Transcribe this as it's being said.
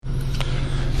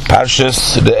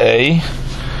Parshas Re'eh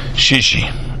Shishi.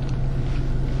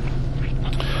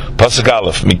 Pasuk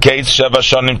Aleph. Miketz Sheva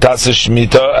Shonim Taseh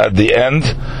Shmita. At the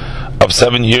end of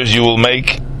 7 years, you will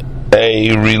make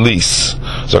a release.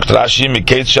 Zokt Rashi,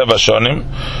 Miketz Sheva Shonim.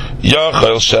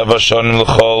 Yachel Sheva Shonim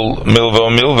L'chol Milva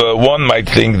Milva. One might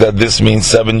think that this means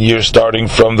 7 years starting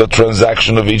from the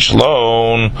transaction of each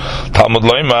loan. Talmud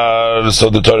Loimar. So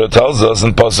the Torah tells us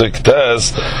in Pasuk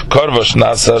Tes, Korvash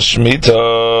Nasa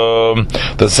Shmita.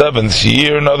 The 7th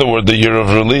year, in other words, the year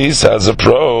of release, has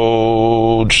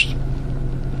approached.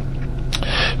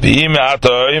 But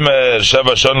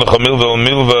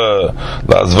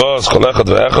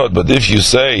if you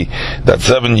say that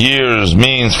 7 years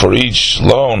means for each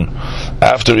loan,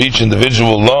 after each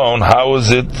individual loan, how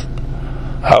is it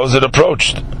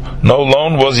approached? No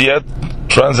loan was yet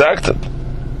transacted.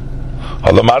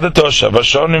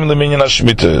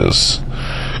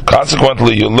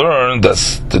 Consequently, you learn that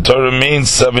the Torah means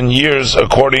 7 years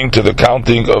according to the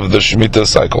counting of the Shemitah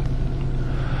cycle.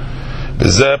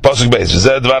 זה פסוק בייס,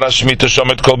 וזה דבר השמיטה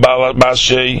שומט כל בעל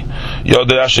מעשי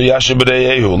יודע שישב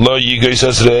ברעהו לא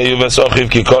יגייסס רעהו וסוכיב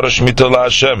כי קורא שמיטה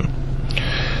להשם.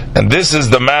 And this is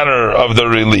the manner of the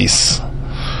release,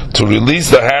 to release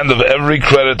the hand of every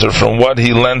creditor from what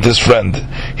he lent his friend.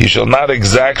 He shall not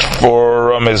exact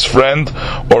from his friend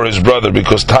or his brother,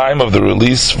 because time of the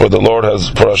release for the Lord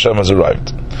for Hashem has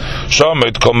arrived.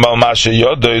 Shomit kol bal mashe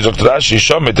yodei, zokt Rashi,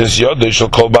 shomit is yodei shel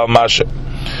kol bal mashe.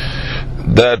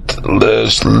 That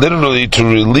literally to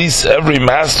release every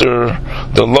master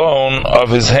the loan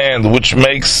of his hand, which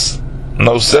makes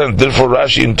no sense. Therefore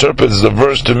Rashi interprets the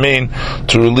verse to mean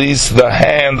to release the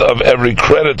hand of every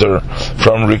creditor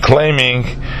from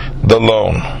reclaiming the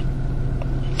loan.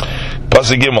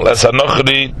 Pasuk Gimel, Es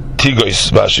hanochri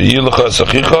tigois b'asher yilucha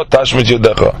sachicha tashmit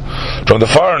yodecha. From the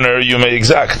foreigner you may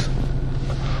exact,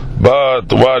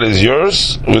 but what is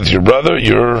yours with your brother,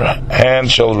 your hand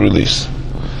shall release.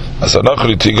 This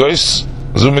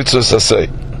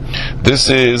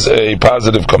is a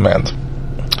positive command.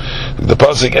 The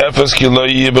pasuk Efes ki lo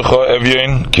yibecha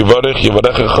evyin kivarech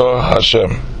yivarechecha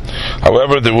Hashem.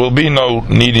 However, there will be no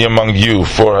needy among you,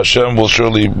 for Hashem will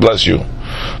surely bless you.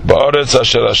 Ba'aretz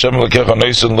asher Hashem lekecha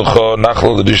noisen lecha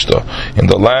nachal l'rishta. In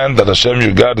the land that Hashem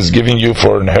your God is giving you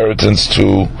for inheritance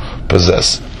to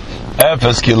possess.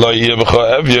 Efes ki lo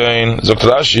yibecha evyin, zokt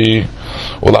Rashi.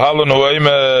 And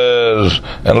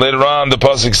later on the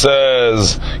pasuk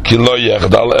says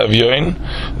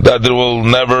that there will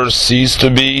never cease to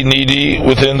be needy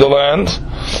within the land,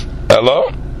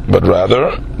 but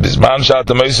rather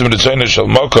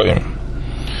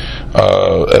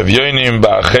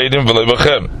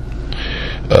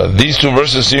these two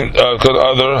verses seem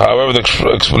other. However, the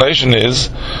explanation is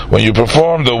when you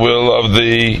perform the will of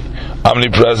the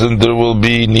omnipresent, there will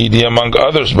be needy among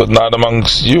others, but not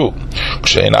amongst you.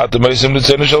 But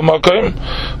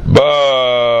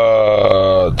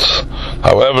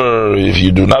however, if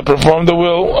you do not perform the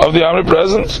will of the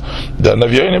omnipresent, then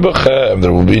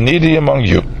there will be needy among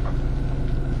you.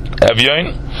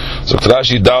 Evyoin, so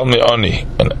Rashi dal me oni,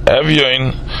 and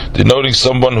Evyoin denoting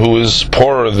someone who is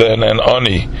poorer than an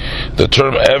oni. The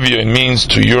term Evyoin means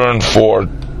to yearn for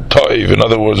toiv, in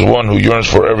other words, one who yearns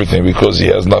for everything because he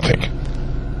has nothing.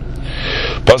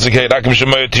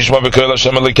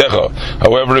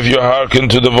 However, if you hearken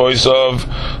to the voice of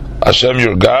Hashem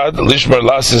your God, lishmer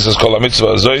lasis is kol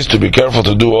mitzvah azois, to be careful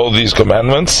to do all these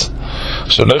commandments,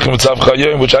 which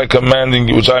I am commanding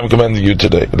you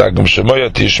today.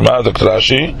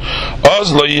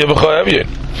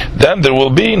 Then there will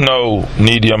be no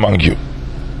needy among you.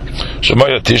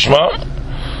 Shemoya tishma,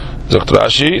 Zokt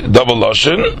Rashi, double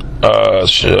lashon.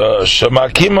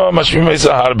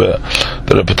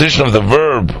 The repetition of the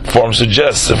verb form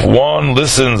suggests if one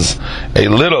listens a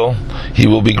little, he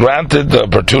will be granted the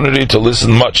opportunity to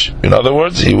listen much. In other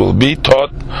words, he will be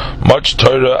taught much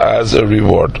Torah as a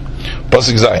reward.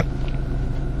 Pasuk Zayin.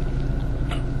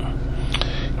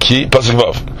 Pasuk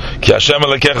Vav. Ki Hashem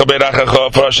elekecha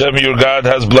beirachecha, for Hashem your God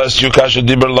has blessed you, kasher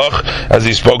diber loch, as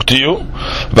He spoke to you.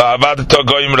 Va'avadeto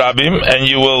goyim rabim, and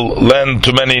you will lend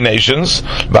to many nations.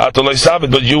 Va'ato lo yisabed,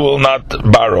 but you will not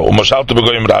borrow. Umoshalto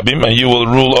begoyim rabim, and you will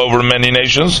rule over many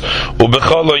nations.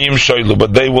 Ubechol lo yimshoylu,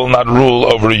 but they will not rule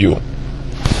over you.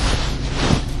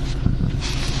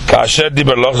 Kasher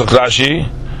diber loch, zok Rashi,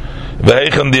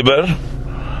 ve'eichen diber,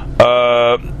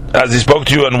 as He spoke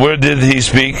to you, and where did He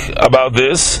speak about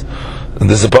this? And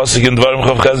this is a pasuk in Dvarim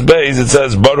Chav Ches Beis. It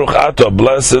says, Baruch Ato,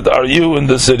 blessed are you in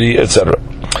the city, etc.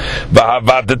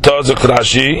 V'havadeto zok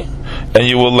Rashi, and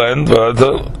you will lend.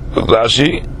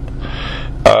 Rashi,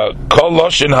 kol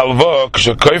loshin halva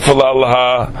k'shekoifel al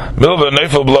ha milva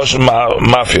neifel b'loshin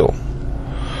mafil.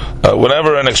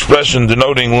 Whenever an expression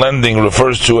denoting lending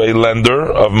refers to a lender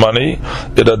of money,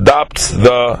 it adopts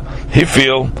the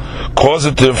hifil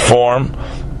causative form.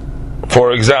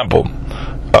 For example,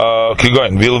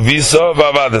 Kigoin, Vilvisa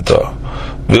vavadita.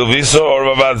 Vilvisa or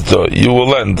vavadita, you will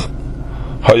lend.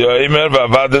 Hayoimer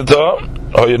vavadita,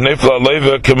 hayonifla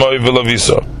leva kemoi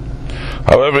vilavisa.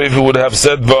 However, if you would have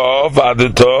said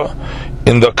vavadita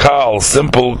in the kal,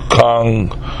 simple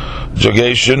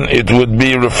conjugation, it would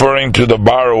be referring to the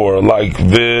borrower, like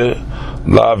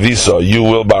vilavisa, you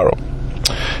will borrow.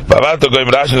 Vavadita goim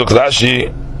Rashi.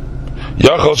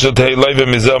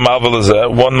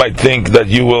 One might think that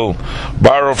you will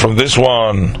borrow from this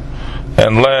one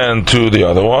and lend to the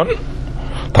other one.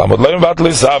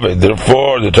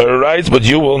 Therefore, the Torah writes, but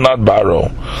you will not borrow.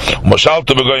 One,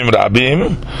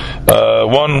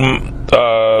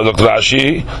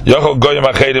 Rashi,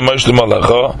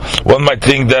 one might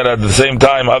think that at the same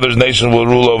time other nations will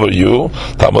rule over you.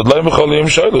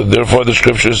 Therefore, the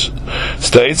scriptures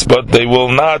states, but they will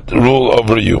not rule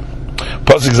over you.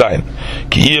 Pasuk Zayin.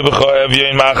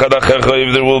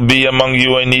 If there will be among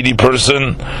you a needy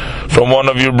person from one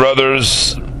of your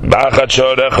brothers, in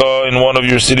one of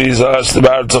your cities, in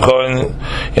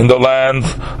the land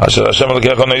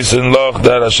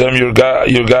that Hashem your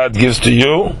God gives to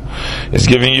you, is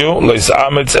giving you,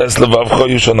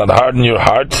 you shall not harden your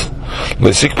heart,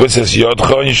 you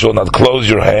shall not close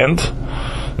your hand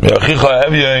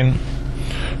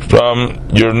from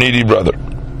your needy brother.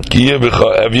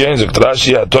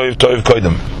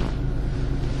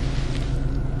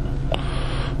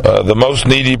 The most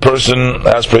needy person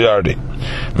has priority.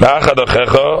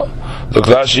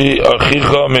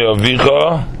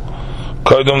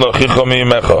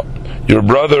 Your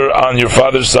brother on your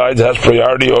father's side has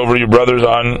priority over your brothers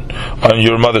on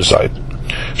your mother's side.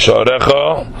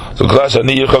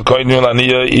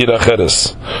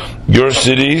 Your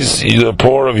cities, the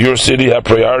poor of your city have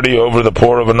priority over the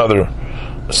poor of another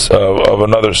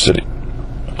city.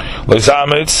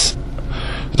 Leisamitz,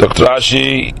 Dr.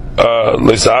 Rashi,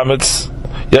 Leisamitz.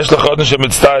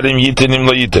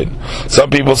 Some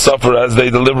people suffer as they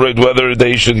deliberate whether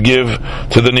they should give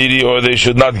to the needy or they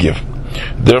should not give.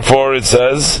 Therefore, it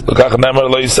says,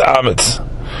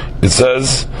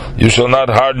 you shall not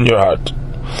harden your heart.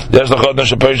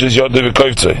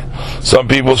 Some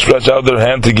people stretch out their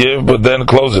hand to give, but then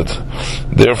close it.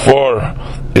 Therefore,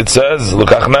 it says,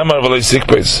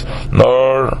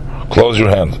 nor close your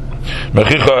hand.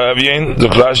 From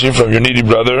your needy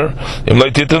brother,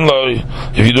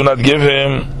 if you do not give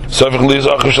him,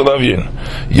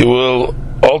 you will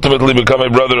ultimately become a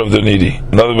brother of the needy,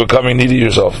 another becoming needy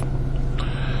yourself.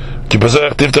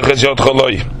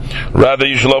 Rather,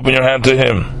 you shall open your hand to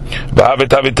him,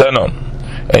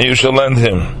 and you shall lend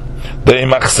him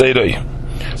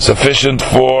sufficient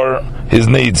for his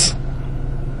needs,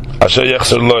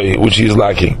 which he is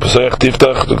lacking.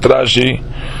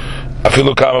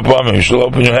 You shall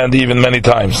open your hand even many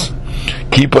times.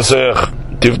 Here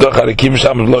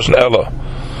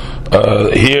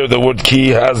the word ki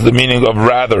has the meaning of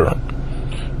rather,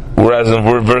 whereas in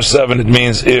verse 7 it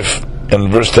means if, and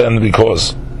verse 10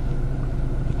 because.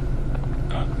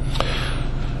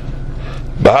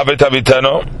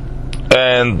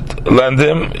 And lend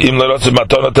him.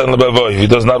 If he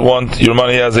does not want your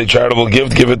money as a charitable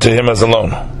gift, give it to him as a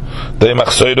loan.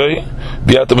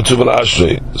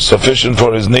 Sufficient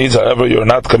for his needs, however, you are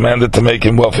not commanded to make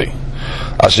him wealthy.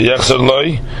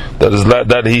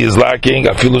 That he is lacking,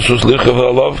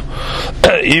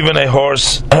 even a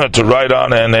horse to ride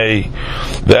on, and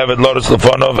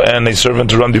a servant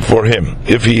to run before him,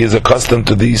 if he is accustomed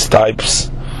to this type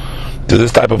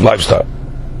of lifestyle.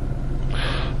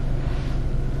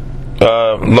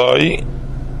 Loi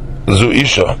zu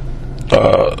isha,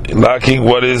 lacking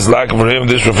what is lacking for him.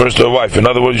 This refers to a wife. In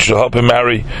other words, you should help him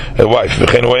marry a wife. So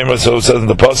it says in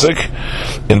the pasuk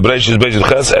in Bereshis Beis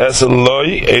Ches, "Es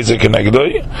loi eze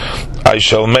kenegdoi," I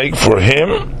shall make for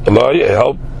him loi a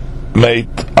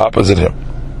helpmate opposite him.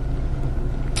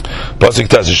 Pasuk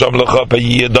Tes, Shom lecha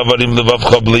peyiyeh davarim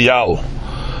levavcha b'liyal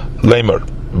lamer.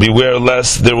 Beware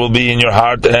lest there will be in your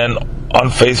heart an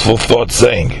unfaithful thought,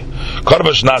 saying,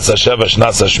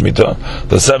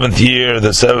 the seventh year,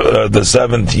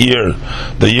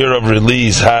 the year of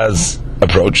release has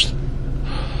approached.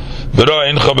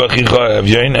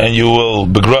 And you will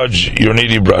begrudge your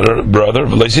needy brother,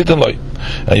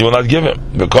 and you will not give him.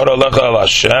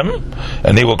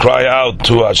 And he will cry out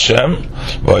to Hashem,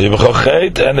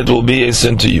 and it will be a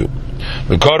sin to you.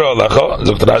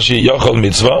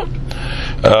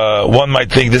 One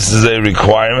might think this is a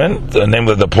requirement,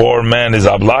 namely the poor man is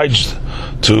obliged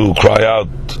to cry out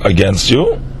against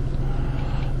you.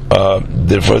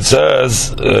 Therefore it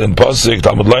says in Pasuk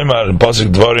Talmud Leimar, in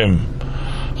Pasuk Dvarim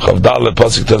Chavdale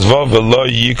Pasuk Tezvav V'lo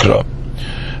Yikra,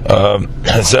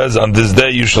 it says, on this day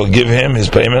you shall give him his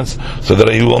payments, so that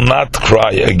he will not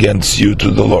cry against you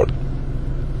to the Lord.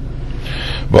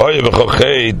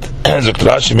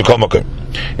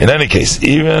 In any case,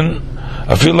 even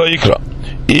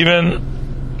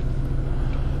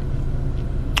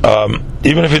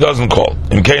even if he doesn't call,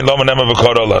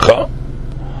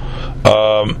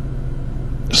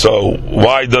 so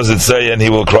why does it say, and he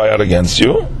will cry out against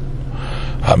you?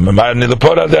 It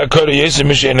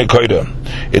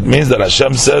means that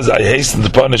Hashem says, I hasten to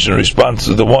punish in response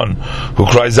to the one who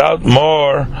cries out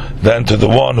more than to the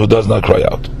one who does not cry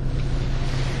out.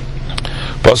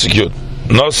 Prosecute.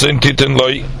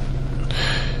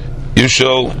 You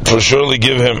shall for surely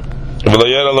give him,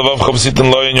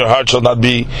 and your heart shall not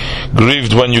be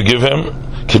grieved when you give him.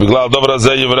 For because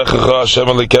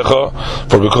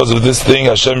of this thing,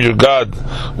 Hashem your God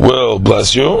will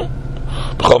bless you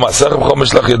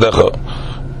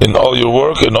in all your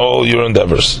work, in all your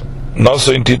endeavors. Even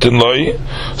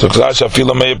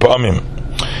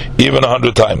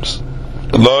 100 times.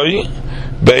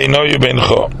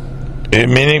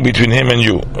 Meaning between him and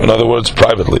you. In other words,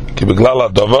 privately.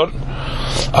 Because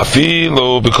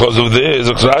of this,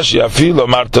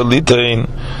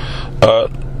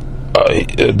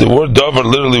 the word davar,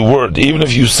 literally word. Even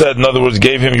if you said, in other words,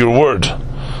 gave him your word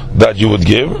that you would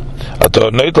give,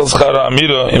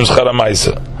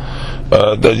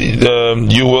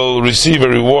 you will receive a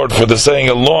reward for the saying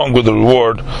along with the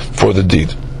reward for the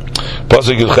deed. For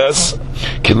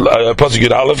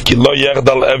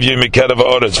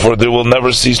there will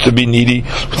never cease to be needy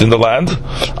within the land.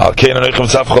 I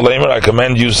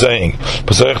command you, saying,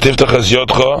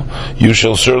 you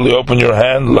shall surely open your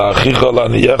hand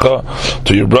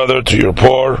to your brother, to your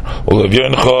poor,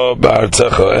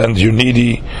 and your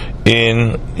needy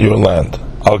in your land.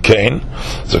 Al-Kain,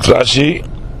 Zakrashi,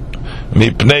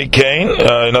 Mipnei Kain,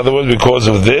 in other words, because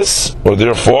of this, or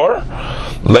therefore,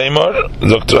 Leimar,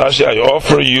 Zakrashi, I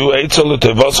offer you I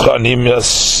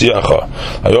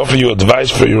offer you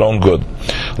advice for your own good.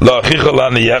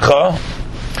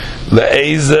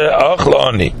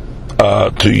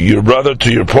 To your brother,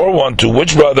 to your poor one. To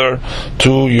which brother?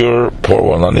 To your poor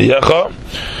one.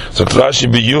 Zakrashi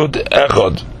biyud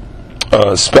echad,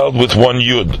 spelled with one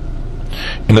yud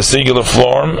in a singular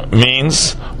form,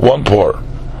 means one poor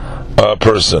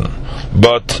person.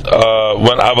 But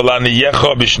when avalani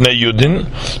yecha b'shnei yudin,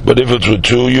 but if it's with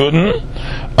two yudin,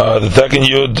 the second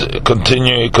yud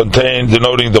contain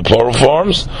denoting the plural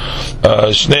forms.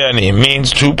 Shneani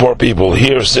means two poor people.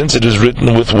 Here, since it is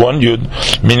written with one yud,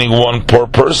 meaning one poor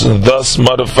person, thus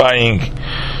modifying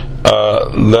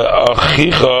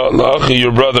le'achi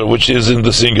your brother, which is in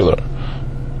the singular.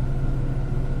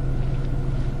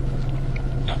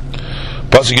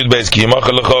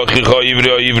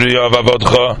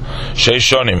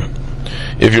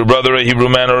 If your brother, a Hebrew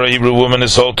man or a Hebrew woman,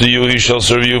 is sold to you, he shall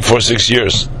serve you for 6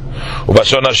 years. And in the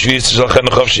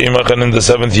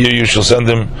 7th year you shall send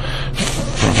him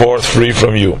forth free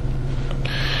from you.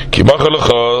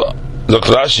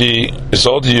 Rashi is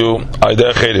sold to you by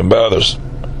others.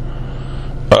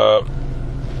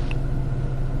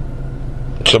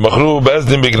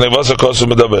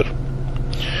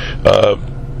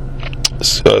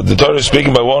 The Torah is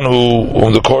speaking by one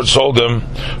whom the court sold him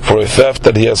for a theft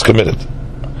that he has committed.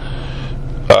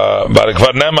 But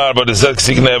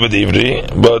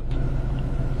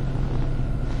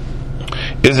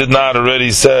is it not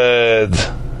already said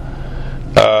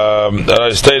that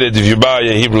I stated, if you buy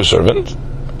a Hebrew servant,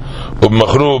 and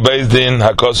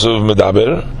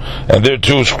there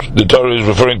too the Torah is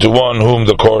referring to one whom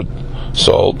the court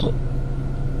sold.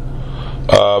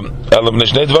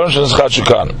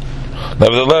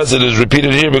 Nevertheless, it is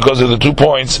repeated here because of the 2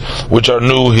 points which are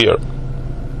new here.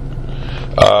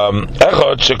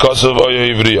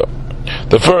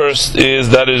 The first is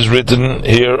that is written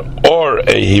here, or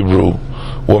a Hebrew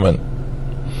woman,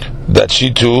 that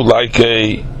she too, like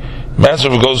a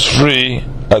manservant, goes free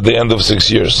at the end of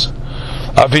 6 years.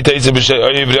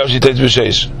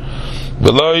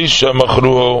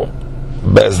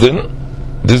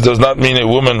 This does not mean a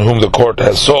woman whom the court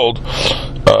has sold.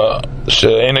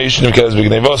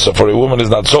 For a woman is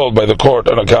not sold by the court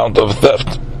on account of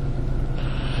theft.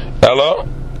 Ella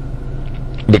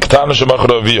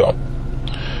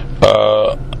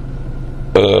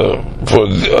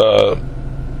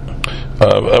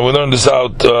And we learned this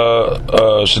out. If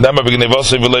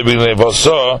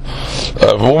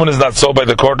a woman is not sold by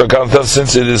the court of theft,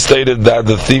 since it is stated that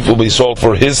the thief will be sold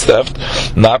for his theft,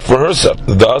 not for her theft.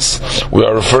 Thus, we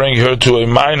are referring here to a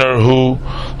minor who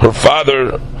her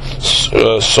father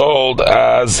sold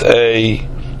as a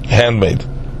handmaid.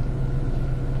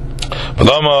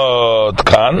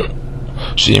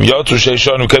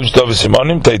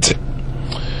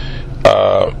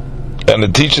 And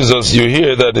it teaches us, you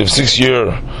hear that if 6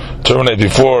 years terminate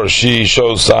before she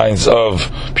shows signs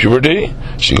of puberty,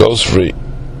 she goes free.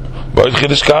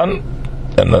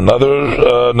 And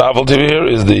another novelty here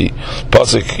is the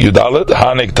pasuk Yudalit,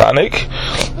 Hanik Tanik.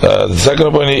 The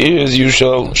second point here is, you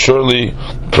shall surely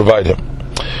provide him.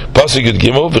 Pasuk Yud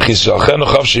Gimel,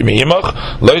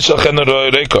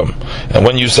 and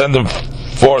when you send him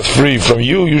forth free from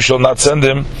you, you shall not send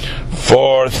him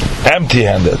forth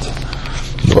empty-handed.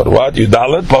 But what?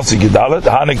 Yudalit, pasuk Yudalit,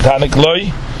 Hanik Tanik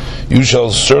Loi, you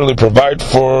shall surely provide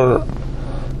him,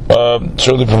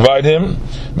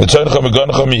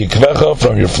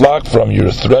 from your flock, from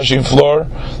your threshing floor,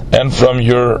 and from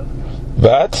your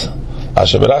vat. You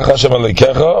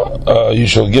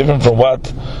shall give him from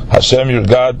what Hashem your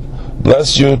God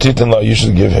bless you, Titan La, you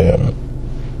should give him.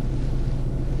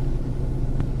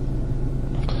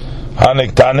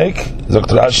 Hanik Tanik, Zokt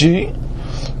Rashi,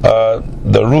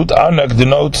 the root anak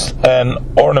denotes an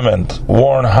ornament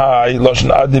worn high,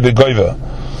 loshen adi begoiva,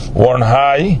 worn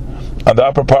high on the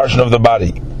upper portion of the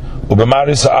body,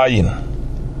 ubemaris ayin,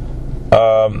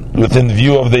 within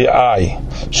view of the eye.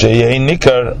 Sheyei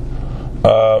nikar.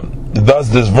 Thus,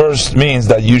 this verse means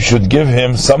that you should give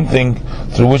him something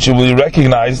through which it will be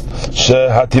recognized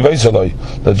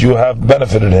that you have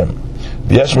benefited him.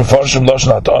 Others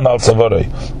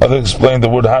explain the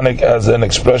word hanik as an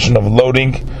expression of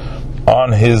loading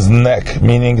on his neck,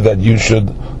 meaning that you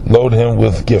should load him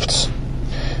with gifts.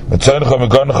 One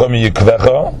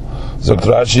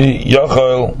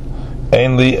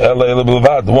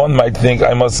might think,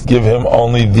 I must give him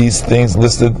only these things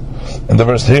listed in the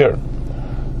verse here.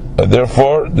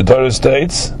 Therefore, the Torah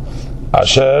states,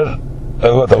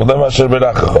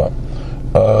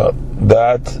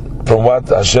 that from what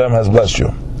Hashem has blessed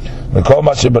you.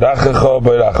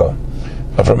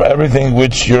 From everything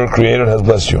which your Creator has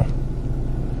blessed you.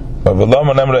 Why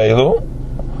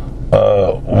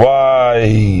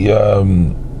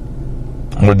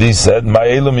were these said?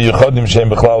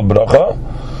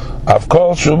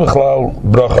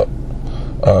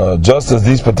 Just as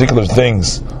these particular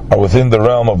things are within the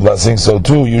realm of blessings, so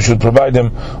too you should provide him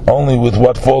only with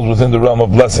what falls within the realm of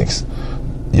blessings.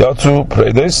 Yatsu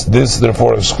Predes, this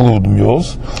therefore exclude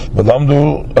mules,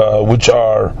 Velamdu, which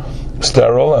are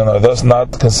sterile and are thus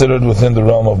not considered within the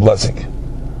realm of blessing.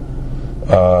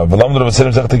 Velamdu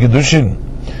V'Serim Sechta Kedushin,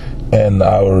 and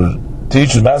our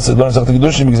teachers, masters, learn Sechta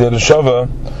Kedushin, Gzeir Shava,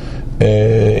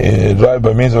 right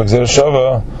by means of Gzeir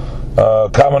Shava,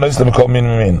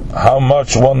 how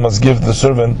much one must give the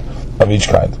servant of each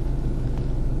kind.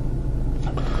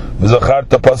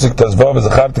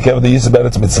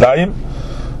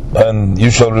 And you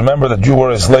shall remember that you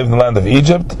were a slave in the land of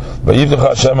Egypt,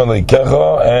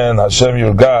 and Hashem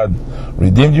your God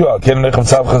redeemed you.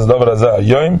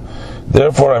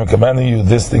 Therefore I am commanding you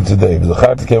this thing today.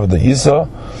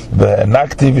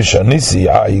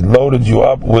 I loaded you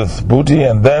up with booty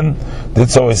and then did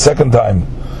so a second time,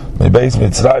 from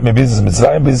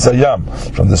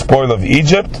the spoil of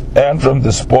Egypt and from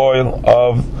the spoil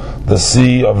of the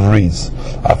sea of reeds.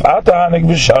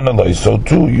 So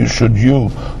too you should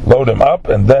load him up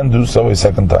and then do so a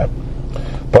second time.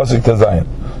 Pasuk Tazayin.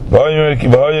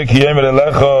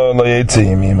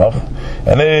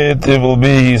 And it will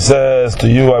be, he says to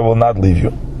you, I will not leave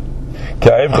you.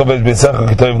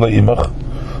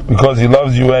 Because he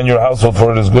loves you and your household,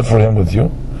 for it is good for him with you.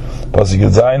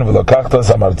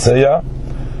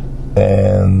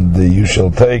 And you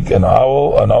shall take an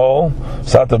awl, and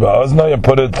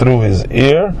put it through his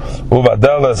ear,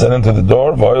 and into the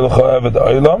door,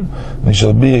 and he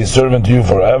shall be a servant to you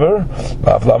forever.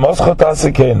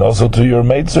 And also to your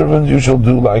maidservant you shall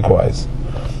do likewise.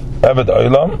 One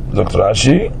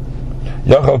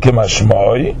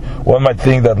might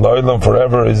think that Lo'ilam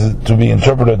forever is to be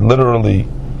interpreted literally.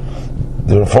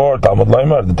 Therefore, Talmud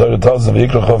Laimar, the Torah tells of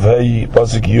Yikrach of Hey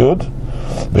Pasuk Yud,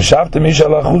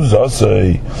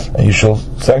 and you shall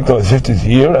sanctify the 50th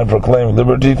year and proclaim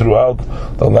liberty throughout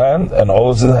the land and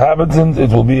all its inhabitants. It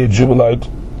will be a jubilate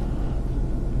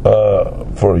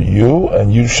for you,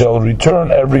 and you shall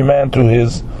return every man to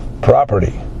his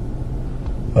property.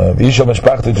 And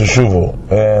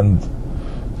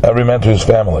every man to his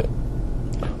family.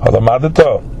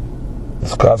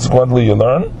 Consequently, you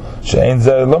learn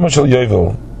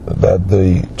that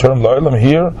the term La'ilam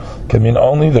here can mean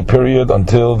only the period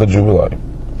until the Jubilee.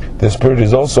 This period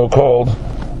is also called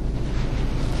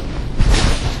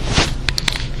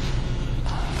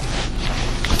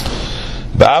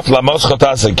Ba'af Lamos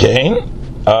Chatas Akain.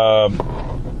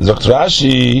 Zokt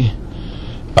Rashi,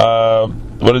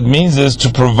 what it means is to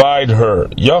provide her.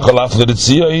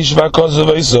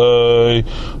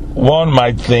 One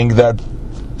might think that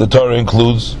the Torah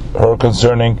includes her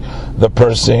concerning the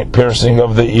piercing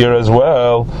of the ear as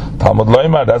well. Talmud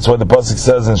Loimar, that's why the pasuk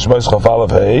says in Shmos Chaf Aleph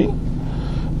Hey,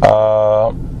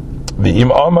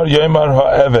 V'im Omar Yoimar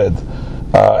Ha'eved,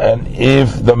 and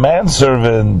if the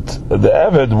manservant, the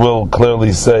Eved, will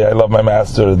clearly say, I love my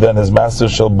master, then his master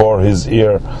shall bore his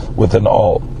ear with an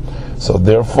awl. So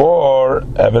therefore,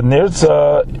 Eved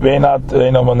Nirtza, Veinat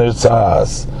Einam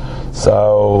Nirtzas.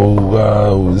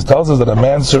 So this tells us that a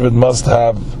manservant must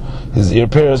have his ear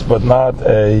pierced, but not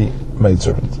a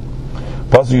maidservant.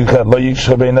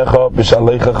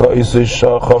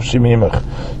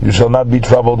 You shall not be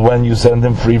troubled when you send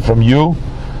him free from you.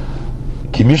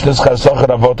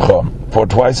 For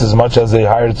twice as much as a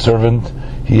hired servant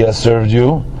he has served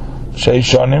you.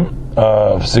 6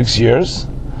 years.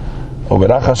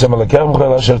 And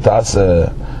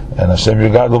Hashem your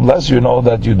God will bless you in all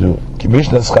that you do.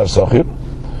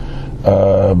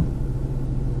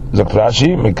 Zokt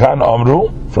Rashi, Mekan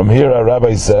Amru, from here our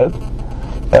rabbi said,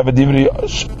 that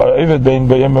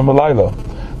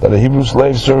a Hebrew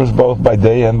slave serves both by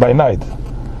day and by night.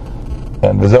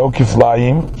 And that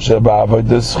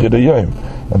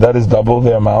is double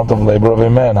the amount of labor of a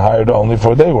man hired only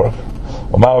for day work.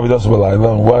 And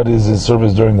what is his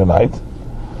service during the night?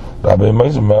 That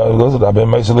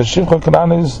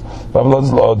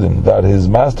his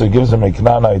master gives him a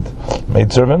Canaanite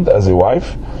maidservant as a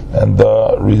wife, and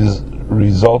the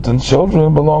resultant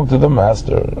children belong to the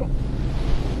master.